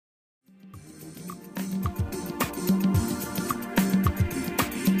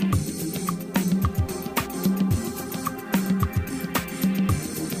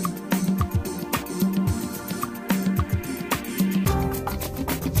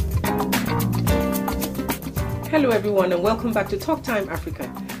Hello everyone and welcome back to Talk Time Africa.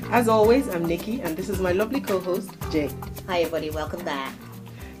 As always, I'm Nikki and this is my lovely co-host, Jay. Hi everybody, welcome back.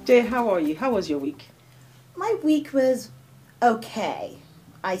 Jay, how are you? How was your week? My week was okay.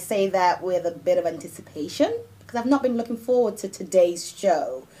 I say that with a bit of anticipation because I've not been looking forward to today's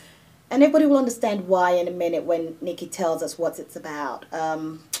show. And everybody will understand why in a minute when Nikki tells us what it's about.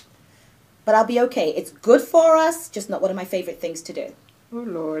 But I'll be okay. It's good for us, just not one of my favorite things to do. Oh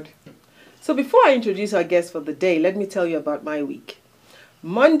Lord. So before I introduce our guest for the day, let me tell you about my week.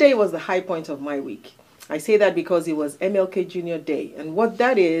 Monday was the high point of my week. I say that because it was MLK Jr. Day. And what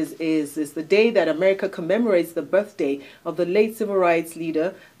that is the day that America commemorates the birthday of the late civil rights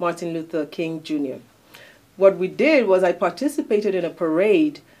leader, Martin Luther King Jr. What we did was I participated in a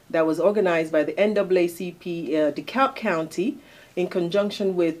parade that was organized by the NAACP DeKalb County in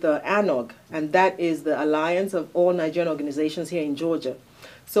conjunction with ANOG, and that is the Alliance of All Nigerian Organizations here in Georgia.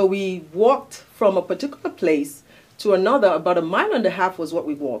 So we walked from a particular place to another. About a mile and a half was what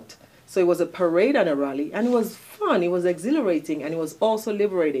we walked. So it was a parade and a rally, and it was fun, it was exhilarating, and it was also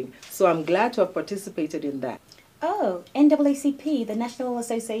liberating. So I'm glad to have participated in that. Oh, NAACP, the National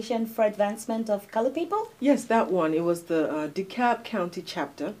Association for Advancement of Colored People? Yes, that one. It was the DeKalb County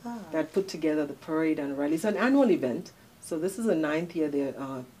chapter that put together the parade and rally. It's an annual event. So this is the 9th year they're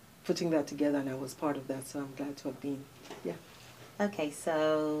putting that together, and I was part of that. So I'm glad to have been. Yeah. Okay,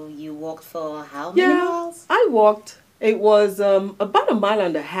 so you walked for how many miles? I walked. It was about a mile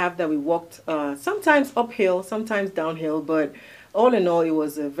and a half that we walked, sometimes uphill, sometimes downhill, but all in all, it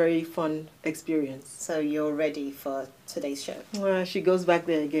was a very fun experience. So you're ready for today's show? She goes back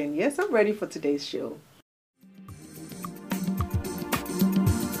there again. Yes, I'm ready for today's show.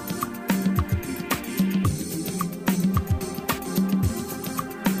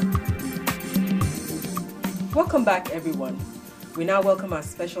 Welcome back, everyone. We now welcome our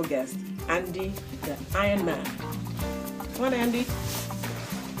special guest, Andy, the Ironman. Come on, Andy.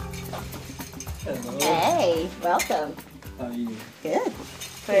 Hello. Hey, welcome. How are you? Good.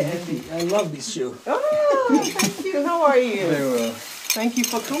 Hi, Andy. I love this show. Oh, thank you. How are you? Very well. Thank you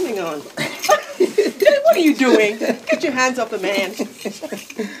for coming on. What are you doing? Get your hands off the man.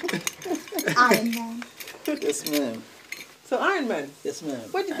 Ironman. Yes, ma'am. So, Ironman. Yes, ma'am.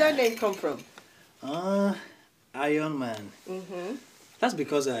 Where did that name come from? Ironman. Mm-hmm. That's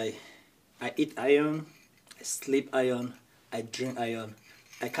because I eat iron, I sleep iron, I drink iron.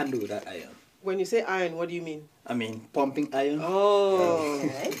 I can't do without iron. When you say iron, what do you mean? I mean pumping iron. Oh.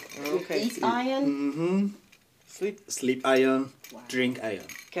 Okay. Eat iron. Mm-hmm. Sleep iron, drink iron.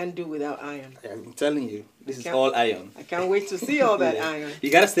 Can't do without iron. I'm telling you, this is all iron. I can't wait to see all that iron.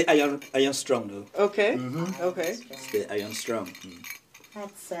 You gotta stay iron strong though. Okay. Mm-hmm. Okay. Stay iron strong.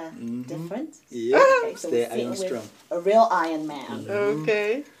 That's different. Yeah. Okay, so Stay we're sitting iron with strong. a real Iron Man.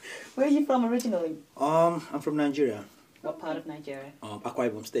 Okay. Where are you from originally? I'm from Nigeria. What part of Nigeria? Akwa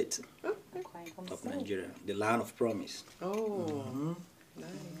Ibom State Akwa Ibom of State. Nigeria, the land of promise. Oh. Nice.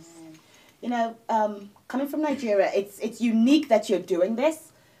 You know, coming from Nigeria, it's unique that you're doing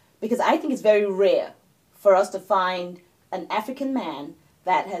this because I think it's very rare for us to find an African man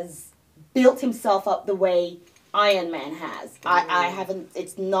that has built himself up the way Iron Man has. I haven't,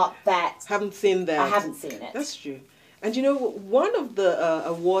 it's not that. Haven't seen that. I haven't seen it. That's true. And you know, one of the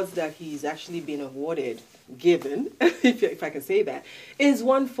awards that he's actually been given, if I can say that, is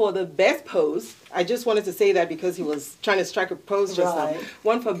one for the best pose. I just wanted to say that because he was trying to strike a pose just now.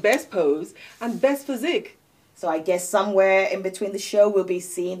 One for best pose and best physique. So I guess somewhere in between the show we'll be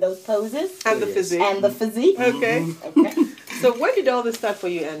seeing those poses. And the physique. And the physique. Okay. Okay. So when did all this start for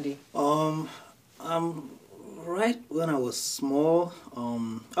you, Andy? Right when I was small,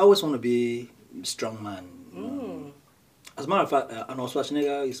 I always want to be a strong man. As a matter of fact, Arnold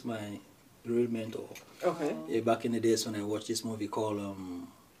Schwarzenegger is my real mentor. Okay. Back in the days when I watched this movie called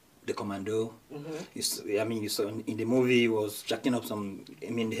The Commando, you saw in the movie he was jacking up some,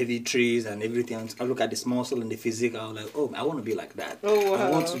 heavy trees and everything. I look at the muscle and the physique, I was like, oh, I want to be like that. Oh, wow.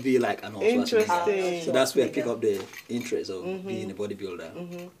 I want to be like Arnold Schwarzenegger. Interesting. So that's where I pick up the interest of being a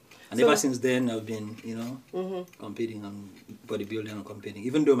bodybuilder. And ever since then, I've been, competing on bodybuilding and competing.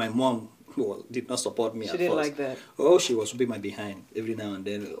 Even though my mom did not support me at first. She didn't like that. Oh, she was be my behind every now and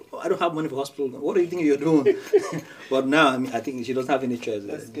then. Oh, I don't have money for hospital. What do you think you're doing? But now, I think she doesn't have any choice.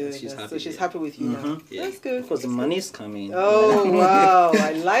 That's good. She's happy. So she's happy with you now. Yeah. That's good. Because the money's coming. Oh, wow.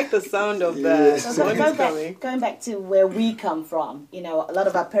 I like the sound of that. So going back to where we come from, a lot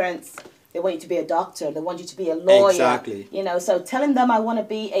of our parents, they want you to be a doctor. They want you to be a lawyer. Exactly. So telling them I want to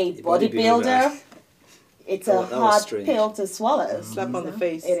be a bodybuilder, it's a hard pill to swallow. Slap on the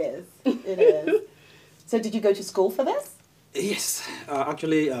face. It is. It is. So did you go to school for this? Yes.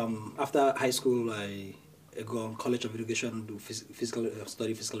 Actually, after high school, I go on College of Education, do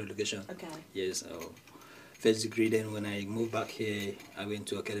study physical education. Okay. Yes, first degree. Then when I moved back here, I went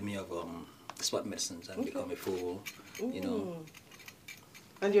to Academy of Sport Medicine and become a full, you know.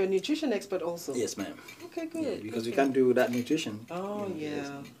 And you're a nutrition expert also? Yes, ma'am. Okay, good. Yeah, because we can't do without nutrition. Oh, you know, yeah. yes.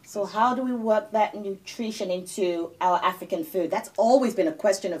 So how do we work that nutrition into our African food? That's always been a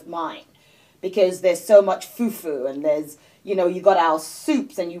question of mine, because there's so much fufu, and there's, you know, you got our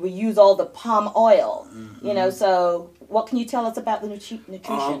soups, and we use all the palm oil, you know, so what can you tell us about the nutrition?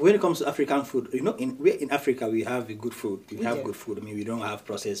 When it comes to African food, you know, in Africa, we have a good food. We have good food. I mean, we don't have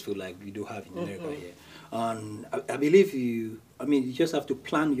processed food like we do have in America here. And I believe you just have to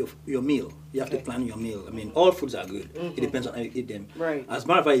plan your meal. You have to plan your meal. I mean, all foods are good. It depends on how you eat them. Right. As a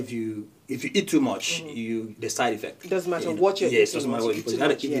matter of fact, if you eat too much, the side effect. It doesn't matter what you're eating. Yes, doesn't matter what you eat. You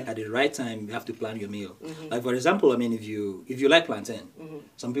got to eat it at the right time. You have to plan your meal. Like, for example, I mean, if you like plantain,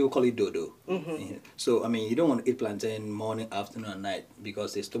 some people call it dodo. Yeah. So, I mean, you don't want to eat plantain morning, afternoon, and night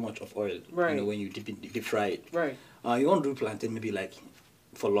because there's too much of oil. Right. You know, when you deep fry it. Right. You want to do plantain maybe like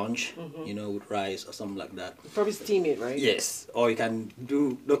for lunch, you know, with rice or something like that. Probably steam it, right? Yes, or you can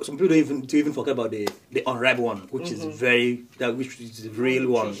do. Some people don't even forget about the unwrapped one, which is which is the real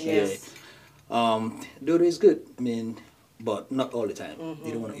one. Yes. Yeah. Dodo is good. I mean, but not all the time.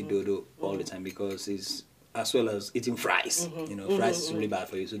 You don't want to eat dodo all the time because it's as well as eating fries. You know, fries is really bad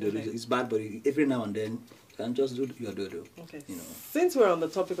for you. So dodo is bad, but every now and then you can just do your dodo. Okay. You know. Since we're on the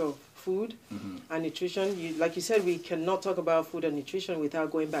topic of food and nutrition, like you said, we cannot talk about food and nutrition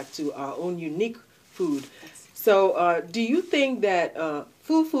without going back to our own unique food. So, do you think that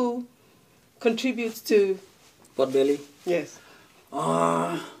fufu contributes to Pot belly? Yes.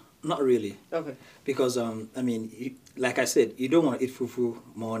 Not really. Okay. Because I mean, like I said, you don't want to eat fufu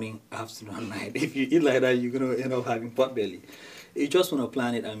morning, afternoon, and night. If you eat like that, you're gonna end up having pot belly. You just want to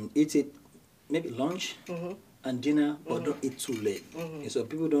plan it and eat it, maybe lunch and dinner, but don't eat too late. And so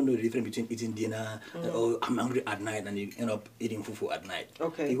people don't know the difference between eating dinner and oh, I'm hungry at night, and you end up eating fufu at night.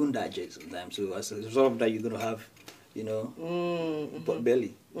 Okay. You won't digest sometimes. So as a result of that, you're gonna have, you know, pot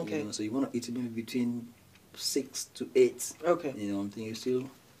belly. Okay. You know? So you want to eat it maybe between 6 to 8. Okay. You know, I'm thinking you still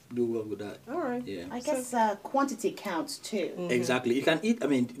do well with that. All right. Yeah. I guess quantity counts too. Exactly. You can eat. I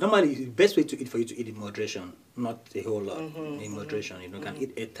mean, normally the best way to eat for you to eat in moderation, not a whole lot. In moderation, you know, you can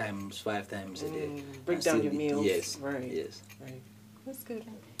eat 8 times, 5 times a day. Break and down still your eat- meals. Yes. Right. Yes. Right. That's good.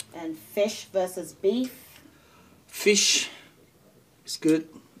 And fish versus beef. Fish is good.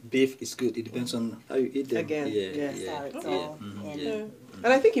 Beef is good. It depends on how you eat them. Again, Yeah. yes. Yeah. So it's Yeah. all Mhm, in. yeah.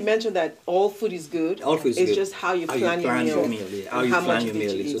 And I think you mentioned that all food is good. All food is it's good. just how you How plan your meal. Yeah. How and you how plan much your of it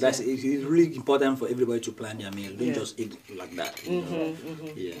meal. you So eat, that's yeah. it's really important for everybody to plan their meal. Don't Yeah. just eat like that. You know?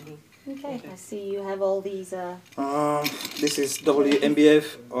 Yeah. Okay, I see you have all these. This is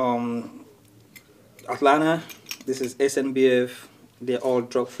WMBF, Atlanta. This is SNBF. They're all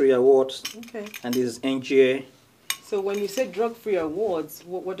drug-free awards. Okay. And this is NGA. So when you say drug-free awards,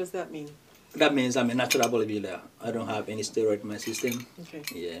 what does that mean? That means I'm a natural bodybuilder. I don't have any steroid in my system. Okay.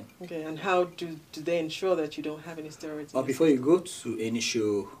 Yeah. Okay. And how do they ensure that you don't have any steroids? Or before you go to any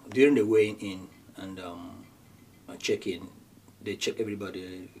show, during the weighing in and check-in, they check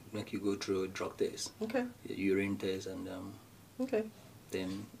everybody, make you go through a drug test, Okay. a urine test, and Okay.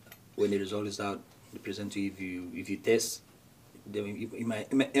 then when the result is out, they present to you. If you test, then you might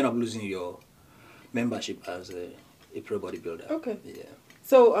end up losing your membership as a pro bodybuilder. Okay. Yeah.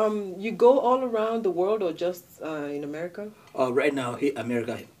 So you go all around the world or just in America? Right now, here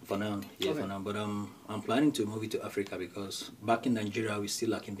America for now. Yeah, Okay. for now. But I'm planning to move it to Africa because back in Nigeria we're still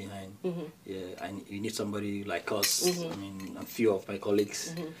lacking behind. Yeah, and you need somebody like us. I mean, a few of my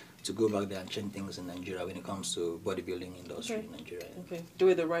colleagues to go back there and change things in Nigeria when it comes to bodybuilding industry in Nigeria. Okay. Do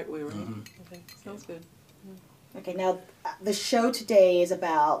it the right way, right? Okay. Sounds good. Okay, now the show today is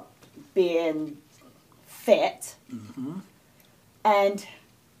about being fit, and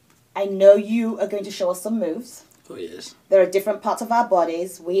I know you are going to show us some moves. Oh yes. There are different parts of our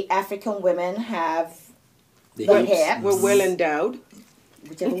bodies. We African women have The the hips. hips, We're well endowed.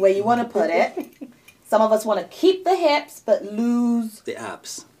 whichever way you want to put it. Some of us want to keep the hips but lose. The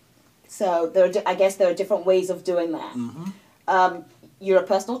abs. So I guess there are different ways of doing that. You're a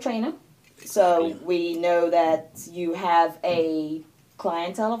personal trainer, so Exactly. we know that you have a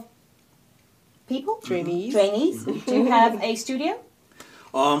clientele of people, Trainees. Do you have a studio?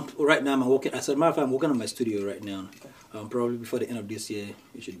 Right now I'm working. As a matter of fact, I'm working on my studio right now. Probably before the end of this year,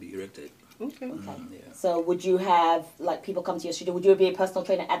 it should be erected. Okay. Yeah. So would you have, like, people come to your studio? Would you be a personal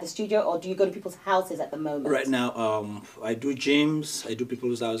trainer at the studio, or do you go to people's houses at the moment? Right now, I do gyms, I do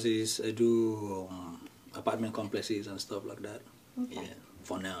people's houses, I do apartment complexes and stuff like that. Okay. Yeah,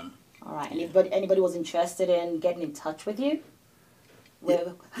 for now. All right. Yeah. Anybody was interested in getting in touch with you?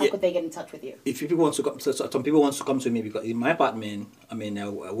 How could they get in touch with you? If people want to come, so some people want to come to me because in my apartment, I mean, I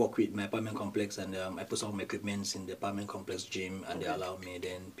work with my apartment complex, and I put some of my equipments in the apartment complex gym, and they allow me.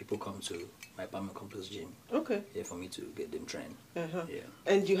 Then people come to my apartment complex gym. Okay. Yeah, for me to get them trained. Uh-huh. Yeah.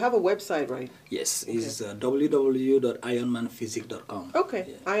 And you have a website, right? Yes, it's www.ironmanphysique.com. Okay.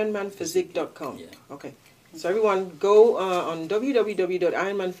 Yeah. Ironmanphysique.com. Yeah. Okay. So everyone go on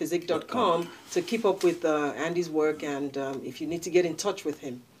www.ironmanphysique.com to keep up with Andy's work, and if you need to get in touch with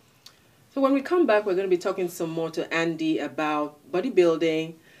him. So when we come back, we're going to be talking some more to Andy about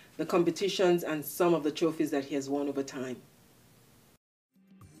bodybuilding, the competitions, and some of the trophies that he has won over time.